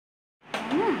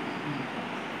हैन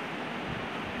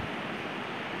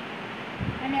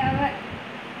अनि अब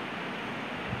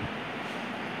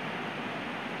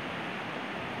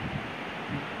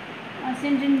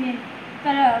सेन्टेन्स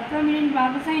तर प्रोमिनेन्ट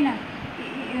भएको छैन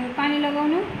पानी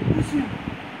लगाउनु पुस्नु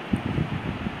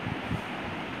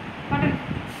पटक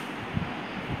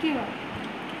के भयो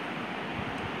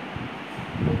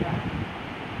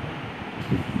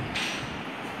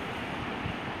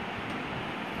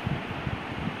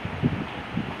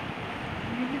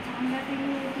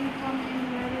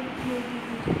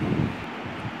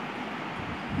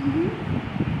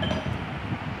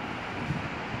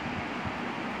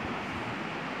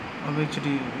अब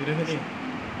एकचोटि हेरेको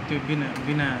त्यो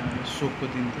बिना सोपको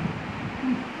दिन त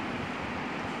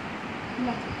ल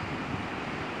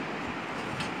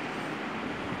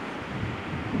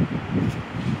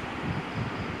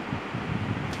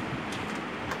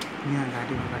यहाँ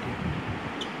घाँटीमा घाँटी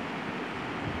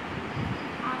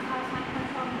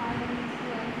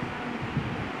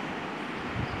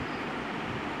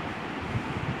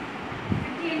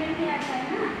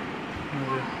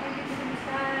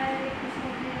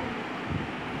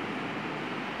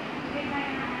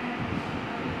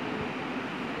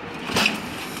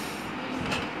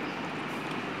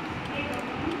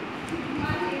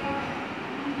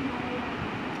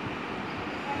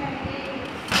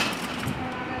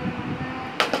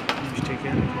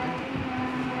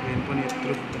पनि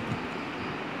यत्रो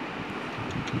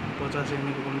 50 ml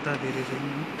को त धेरै छैन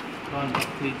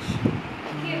प्लिज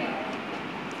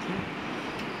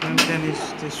मेन्टेनेन्स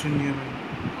चाहिँ शून्य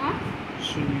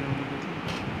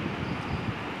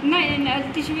नै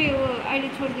त्यसो भए अहिले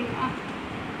छोडिदिनु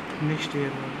नेक्स्ट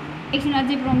इयर एकछिन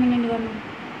अझै प्रोमिनेन्ट गर्नु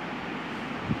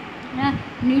र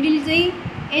निडल चाहिँ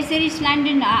यसरी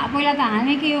स्ल्यान्टिङ पहिला त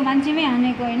हानेको यो मान्छेमै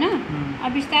हानेको होइन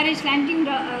अब बिस्तारै स्ल्यान्टिङ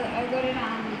गरेर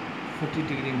हान्नु 40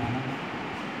 डिग्रीमा हान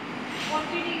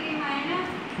 40 डिग्रीमा हैन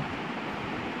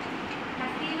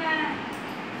 30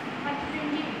 मा 20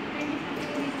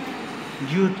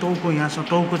 यो टाउको यहाँसम्म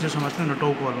टाउको चाहिँ समात्नु न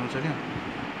टाउको हल्लाउँछ क्या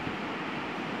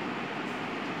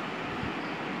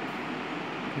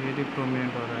फेरि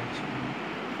प्रोमिनेन्ट गराएको छ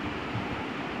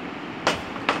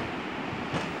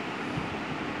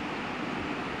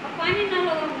पानी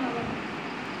नलगाउनु अब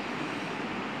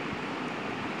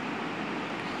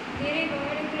धेरै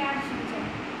भएर क्लास हुन्छ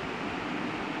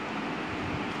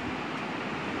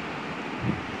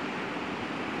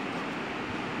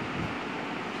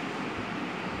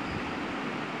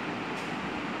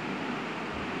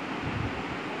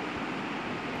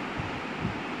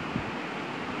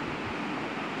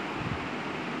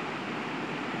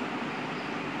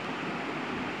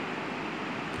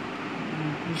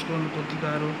पुस गर्नु कति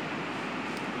गाह्रो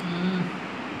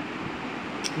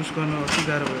पुस गर्न अति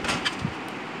गाह्रो भयो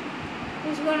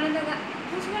पुस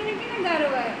गर्न किन गाह्रो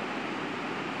भयो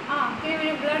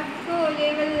किनभने ब्लडको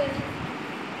लेभल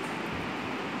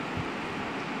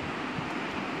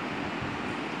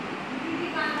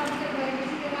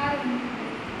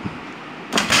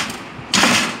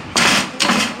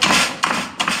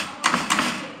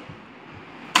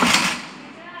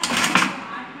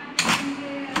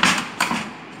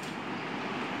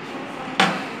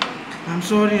I'm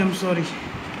sorry. Sorry.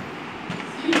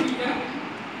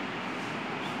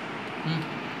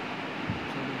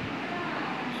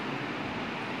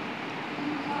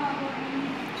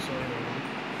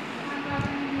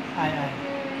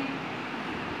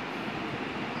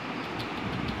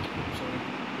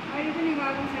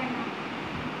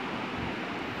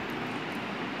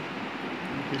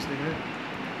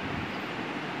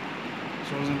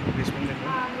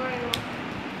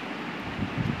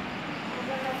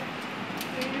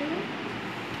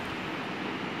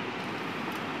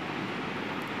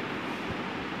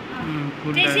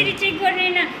 त्यसरी चेक गर्ने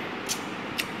न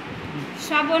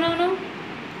स्वाब बनाउनु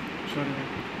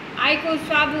आईको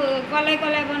स्वाब कलाई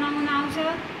बनाउन आउँछ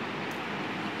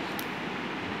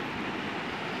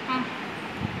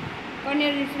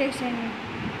कर्नियल रिफ्लेक्सन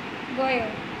गयो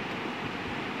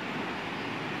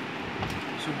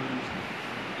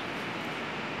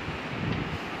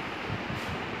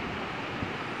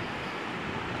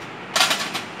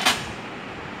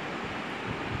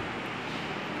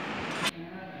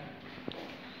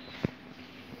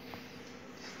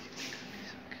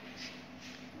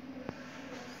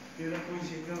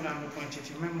एकदम राम्रो पोइन्ट छ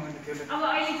मैले त्यसले अब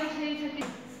अहिले जसले छ त्यो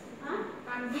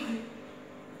पानी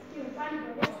त्यो पानी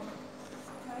भर्यो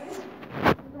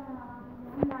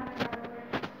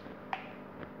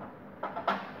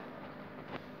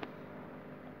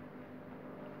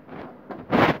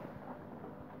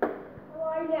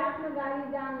अहिले आफ्नो गाडी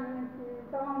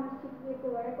चलाउन सिकेको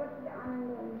भए कति आनन्द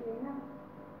हुन्थ्यो होइन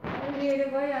लिएर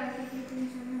गइहाल्छ कि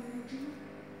टेन्सन हुँदैन।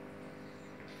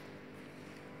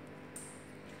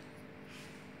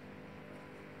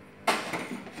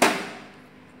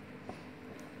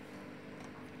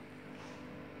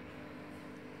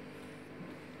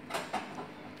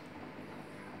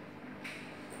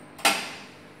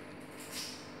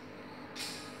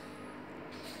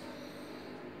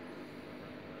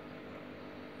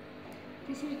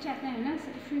 त्यसरी च्याप्ने होइन,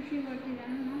 फ्री गर्दै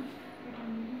जानु न।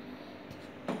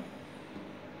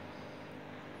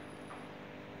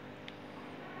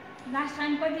 लास्ट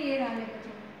टाइम कति एयर हालेको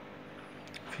थियो?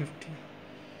 50।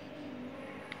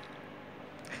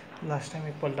 लास्ट टाइम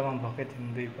एकपल्टमा भएकै थिएन,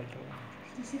 दुईपल्ट।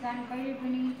 त्यसै कारण कहिले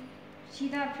पनि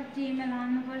सिधा 50 ml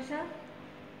हाल्नुपर्छ।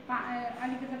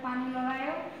 अलिकति पानी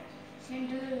लगायो,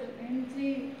 सेन्ट्रल एन्ट्री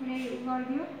पुरै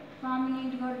गरिदियो,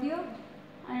 प्रमिनेन्ट गरिदियो,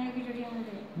 अनि एकचोटि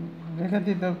आउँदै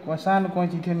रेखाती त सानो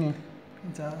कैँची थियो नि,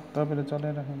 तपाईँले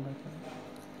चलाइराख्नु भएको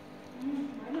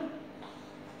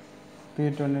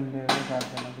पेट टोर्नेल लिएर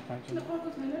काट्दैन त्यो कैँची। अर्को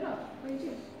छैन र कैँची?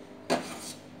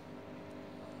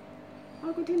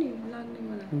 अर्को थियो नि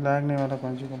लाग्नेवाला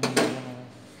कैँचीको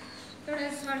एउटा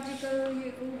सर्जिकल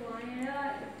उयोको भनेर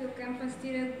त्यो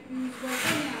क्याम्पसतिर युज गर्छ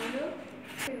नि हाम्रो,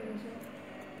 हुन्छ।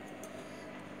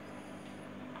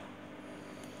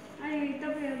 अनि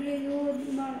तपाईँहरूले यो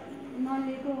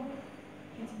नलिएको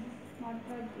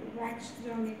मतलब व्याक्स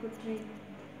जमेको ट्रे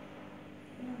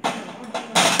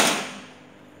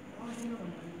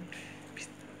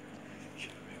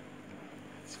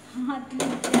हातले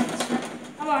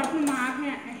अब हट्नुमा आफै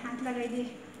हात लगाइदिए।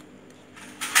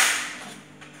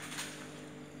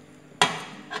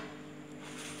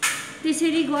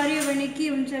 त्यसरी गऱ्यो भने के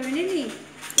हुन्छ भने नि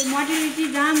त्यो मोटिलिटी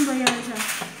जाम भइहाल्छ।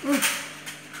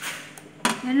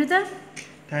 हेर्नु त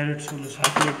थाइरोइड सोल्युसन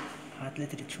हातले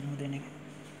त्यसरी छुनुहुँदैन कि।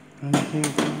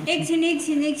 एकछिन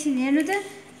हेर्नु त,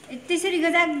 त्यसरी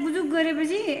गजाक बुजुक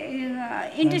गरेपछि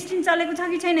इन्टेस्टिन चलेको छ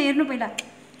कि छैन हेर्नु पहिला।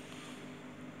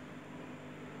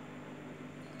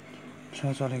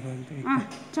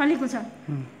 चलेको छ।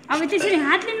 अब त्यसरी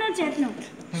हातले नच्यात्नु।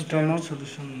 स्टमक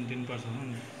सोल्युसन दिनुपर्छ नि।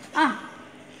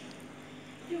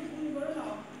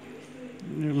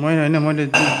 मैले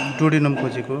डोडिनम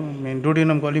खोजेको, मेन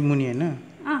डोडिनमको अलिक मुनि होइन।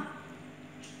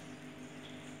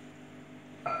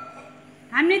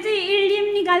 हामीले चाहिँ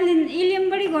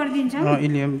इलियमबाटै गरिदिन्छौँ।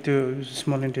 इलियम त्यो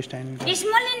स्मल इन्टेस्टाइन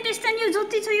यो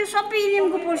जति छ यो सबै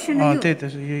इलियमको पोर्सन हो। त्यही त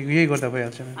यही गर्दा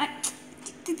भइहाल्छ।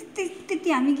 त्यति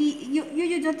हामी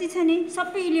यो जति छ नि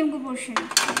सबै इलियमको पोर्सन हो।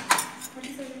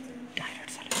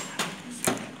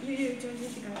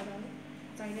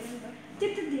 त्यो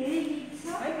त धेरै छ।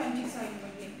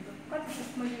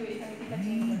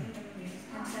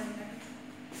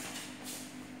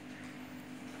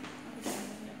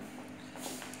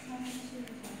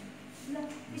 ल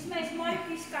यसमा स्मल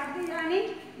पिस काट्दै जाने,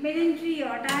 मेडेन्ट्री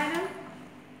हटाएर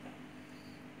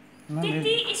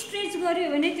त्यति स्ट्रेच गर्यो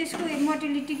भने त्यसको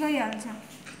मोटिलिटी गइहाल्छ।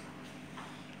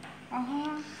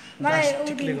 मलाई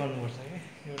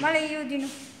यो दिनु,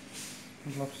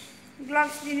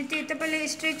 ग्लोभ्स दिनु। त्यो तपाईँले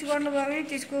स्ट्रेच गर्नुभयो भने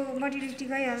त्यसको मोटिलिटी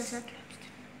गइहाल्छ।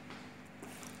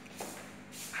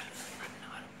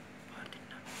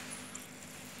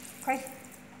 खै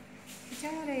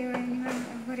बिचारा यो एनिमल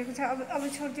गरेको छ। अब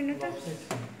छोडिदिनु त। अब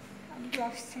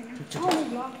ग्लोभ्स छैन।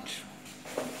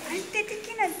 अनि त्यति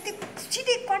किन त्यो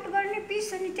सिधै कट गर्ने पिस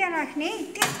अनि त्यहाँ राख्ने,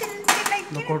 त्यसलाई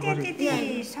किन त्यहाँ त्यति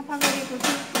सफा गरेको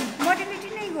थियो? मोटिलिटी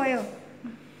नै गयो।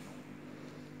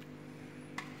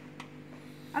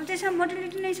 अब त्यसमा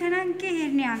मोटिलिटी नै छैन, के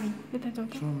हेर्ने हामी?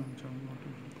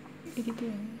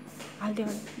 हाल्दै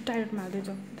टाइरोइडमा हाल्दै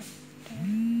जाउँ।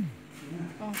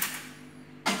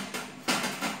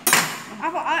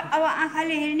 अब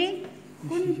आँखाले हेर्ने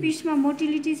कुन पिसमा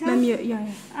मोटिलिटी छ,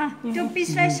 त्यो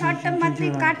पिसलाई सर्ट मात्रै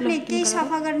काट्ने, केही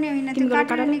सफा गर्ने होइन, त्यो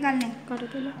काटेर निकाल्ने।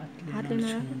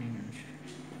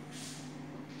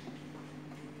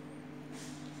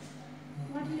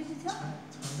 मोटिलिटी छ?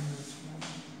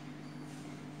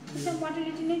 त्यसमा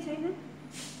मोटिलिटी नै छैन।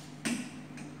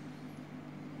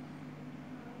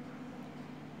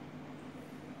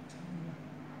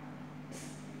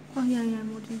 यहाँ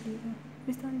मोटिलिटी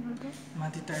बिस्तारै गर्दा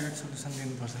माथि टाइरोइड सोल्युसन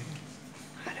दिनुपर्छ कि।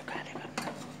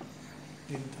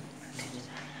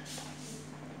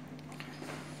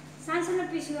 सानो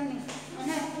पिस गर्ने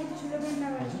होइन, ठुलो पनि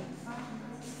नगर्ने।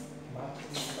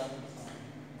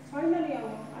 छैन नि अब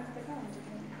आज त कहाँ हुन्छ,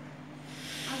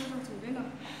 आज त हुँदैन,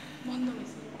 बन्द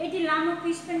भइसक्यो। यति लामो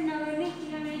पिस पनि नगर्ने,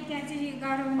 किनभने त्यहाँ चाहिँ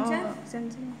गाह्रो हुन्छ।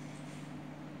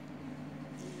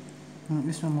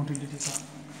 यसमा मोटिलिटी छ।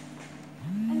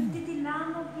 अनि त्यति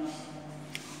लामो पिस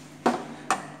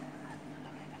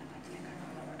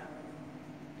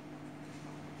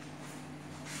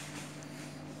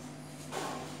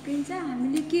पेन चाहिँ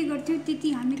हामीले के गर्थ्यौँ त्यति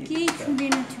हामी केही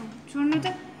छुँदैन थियौँ छोड्नु त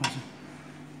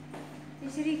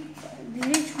यसरी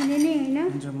धेरै छुने नै होइन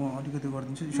हुन्छ म अलिकति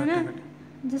गरिदिन्छु सर्टकट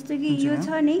जस्तो कि यो छ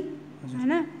नि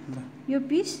हैन यो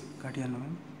पिस काटिहाल्नु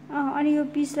अनि यो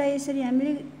पिसलाई यसरी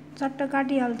हामीले चट्ट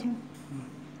काटिहाल्थ्यौँ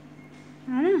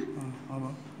हैन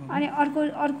अनि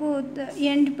अर्को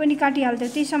एन्ड पनि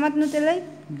काटिहाल्थ्यौँ त्यही समात्नु त्यसलाई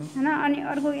हैन अनि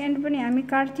अर्को एन्ड पनि हामी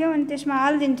काट्थ्यौँ अनि त्यसमा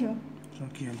हालिदिन्थ्यौँ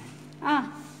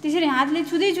त्यसरी हातले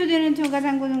छुँदैन थियौँ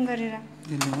गजाङ गुजुङ गरेर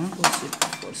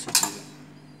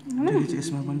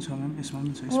यसमा पनि छ म्याम यसमा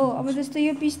पनि छ हो अब जस्तो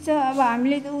यो पिस छ अब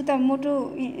हामीले त उता मोटो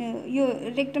यो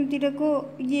रेक्टमतिरको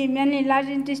माने लार्ज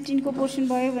इन्टेस्टिनको पोर्सन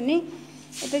भयो भने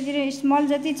यतातिर स्मल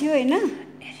जति थियो होइन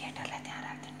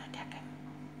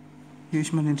यो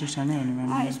स्मल इन्टेस्टाइन नै हो नि म्याम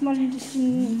स्मल इन्टेस्टिन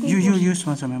यो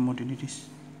यसमा छ म्याम मोटिलिटिस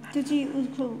त्यो चाहिँ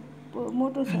उसको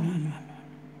मोटो छ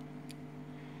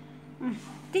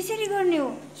त्यसरी गर्ने हो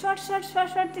सर्ट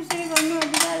त्यसरी गर्नु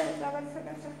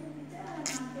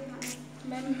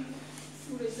मैम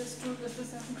पूरे स्टूल जस्तो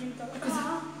छ ग्रीन कलरको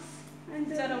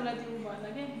छ चराउला दिउ भन्न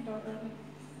के डक्टरले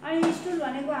अनि स्टुल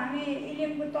भनेको हामी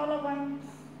इलियमको तल गयौँ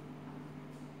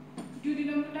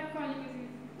ड्युटिनमको टक्क अलिकति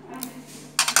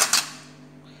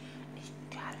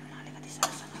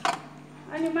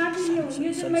अनि माथि यो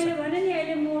जुन मैले भने नि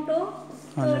अहिले मोटो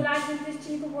त्यो लार्ज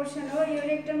इन्टेस्टिनको पोर्सन हो यो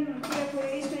रेक्टमतिरको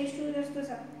यसमा स्टुल जस्तो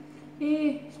छ ए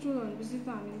स्टुल भनेपछि त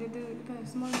हामीले त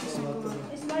स्मल इन्टेस्टिनको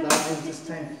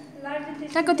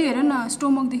ट्याक्क त्यो हेर न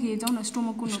स्टोमकदेखि जाउँ न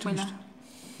स्टोमक कुन हो पहिला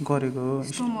गरेको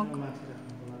स्टोमक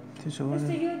त्यसो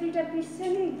जस्तो यो दुईटा पिस छ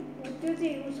नि त्यो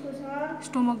चाहिँ उसको छ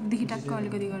स्टोमकदेखि ट्याक्क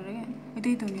अलिकति गरेर क्या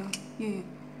त्यही त हो नि यो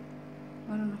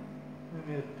गरौँ न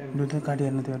लु त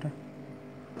काटिहाल्नु त्यो एउटा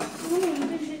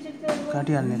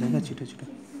काटिहाल्ने रहेछ क्या छिटो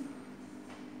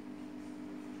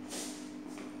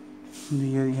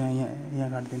यो यहाँ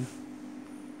काट्दैन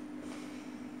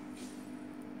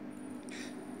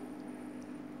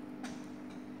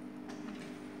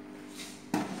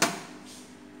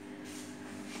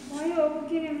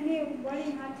किनभने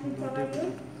बढी हातले चलायो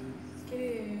के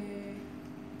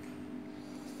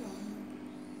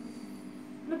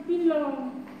ल पिन लगाउनु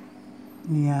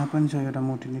यहाँ पनि छ एउटा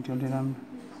मोटिलिटी अलि राम्रो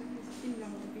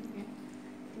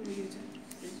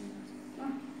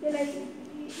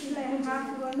त्यसलाई हाफ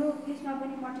गर्नु यसमा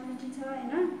पनि मोटिलिटी छ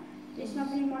होइन यसमा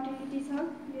पनि मोटिलिटी छ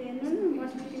यो हेर्नु न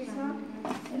मोटिलिटी छ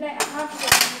यसलाई हाफ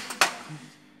गर्नु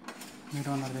मेरो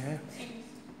अनुहार देखायो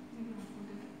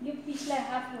यो पिसलाई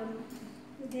हाफ गर्नु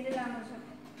धेरै लामो छ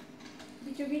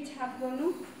बिचोबिच हाफ गर्नु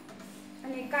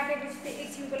अनि काटेपछि त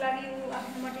एकछिनको लागि ऊ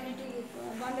आफ्नो मोटिलिटी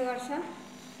बन्द गर्छ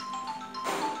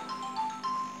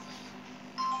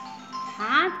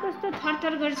हात कस्तो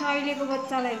थरथर गर्छ अहिलेको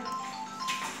बच्चालाई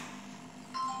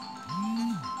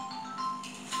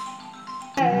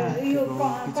यो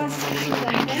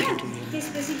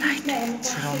त्यसपछि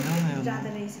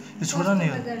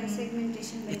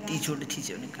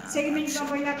सेगमेन्टमा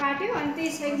पहिला काट्यो अनि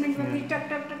त्यही सेगमेन्टमा फेरि टक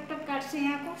टक टक टक काट्छ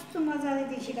यहाँ कस्तो मजाले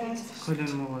देखिरहेको छ कहिले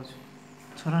म गर्छु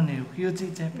छोरा नै हो यो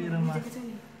चाहिँ च्यापेर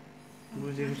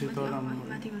बुझेको छु तर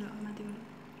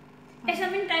यसमा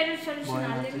पनि टाइरोइड सल्युसन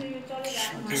हालेर यो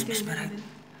चलिरहेको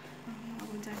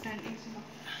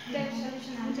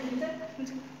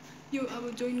यो अब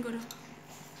जोइन गर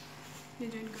यो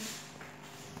जोइन गर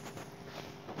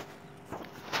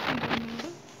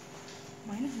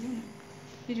भएन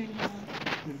यो जोइन गर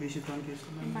बेसी तन्केछ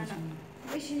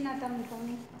बेसी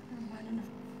नतन्काउने भएन न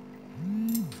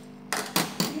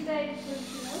टाइरोइड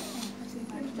सल्युसन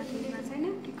हो छैन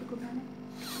टिकको भएन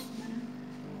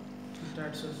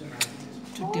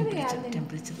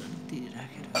टेम्परेचर अलिकति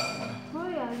राखेर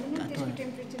त्यसको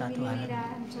टेम्परेचर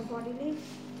मिलिरहेको हुन्छ बडीले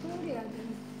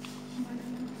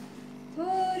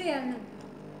थोरै हाल्नु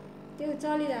त्यो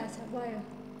चलिरहेछ गयो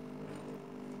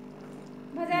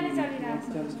मजाले चलिरहेछ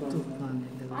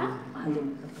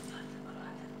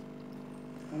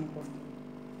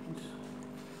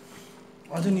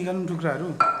अझ निकाल्नु टुक्राहरू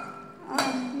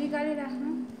निकालिराख्नु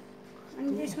अनि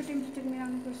त्यसको टेम्परेचर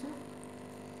मिलाउनुपर्छ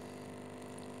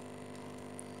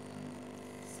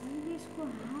यसको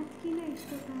हात किन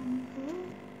यस्तो कामको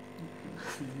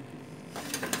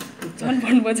झन्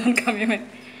भन्नुभयो झन् काम्योमा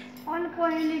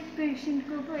अल्कोहोलिक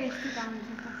पेसेन्टको पो यस्तो काम छ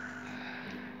त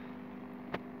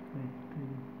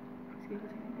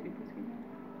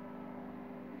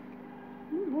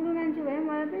बुढो मान्छे भयो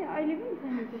मलाई पनि अहिले पनि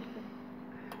छैन त्यस्तो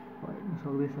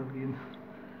सक्दै सकिएन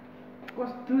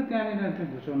कस्तो त्यहाँनिर त्यो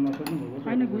घुसाउनु नसक्नु भएको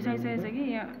होइन घुसाइसकेछ कि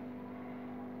यहाँ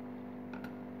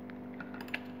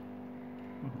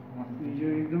यो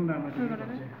एकदम राम्रो छ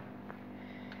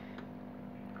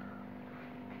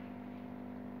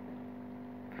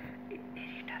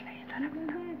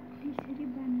त्यसरी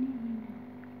बान्नु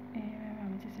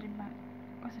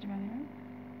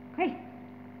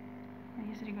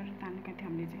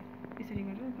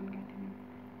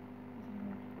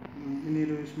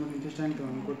स्ट्यान्ड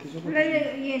गर्नुको त्यसो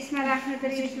यसमा राख्नु त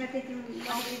यसमा त्यति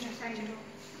आउँदैन साइडको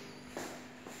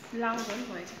लामो पनि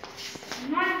भएछ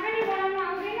नट पनि बनाउन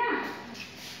आउँदैन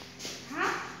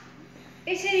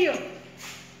यसरी हो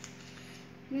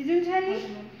यो जुन छ नि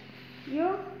यो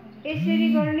यसरी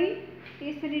गर्ने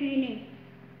यसरी लिने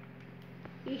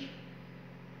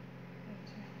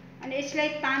अनि यसलाई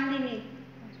तान्दिने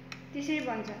त्यसरी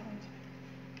भन्छ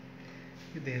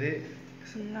यो धेरै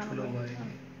ठुलो भयो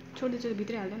छोड्दै छोड्दै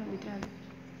भित्रै हाल्दैन भित्रै हाल्दैन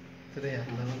पुरै हात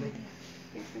लगाउँदै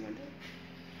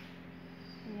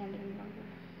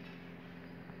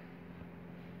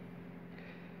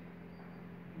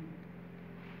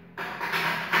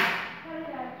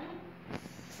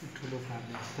ठुलो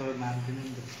फाट्ने तपाईँ मान्दैन नि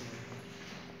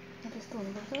त्यस्तो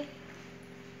हुनुपर्छ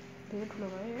धेरै ठुलो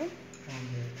भयो है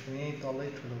यहीँ तलै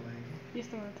ठुलो भयो कि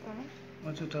यस्तो तल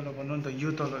अझ तल भन्नु नि त यो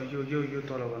तल यो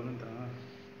तल भन्नु नि त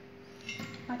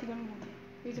माथि गर्नु न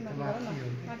यो चाहिँ माथि गर न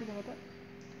माथि गर त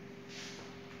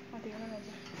माथि गर न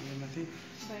यो माथि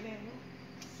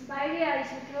बाहिरै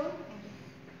आइसक्यो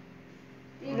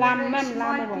लामो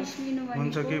लामो भयो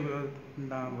हुन्छ के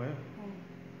लामो भयो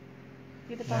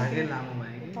यो त भागै लामो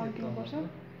भयो कि पर्छ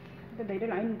त्यो धेरै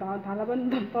लाइन थाला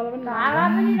पनि तल पनि धारा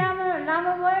पनि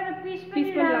लामो भयो र पिस पनि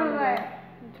लामो भयो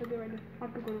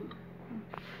अर्को गरौँ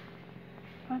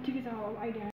ठिकै छ अब आइडिया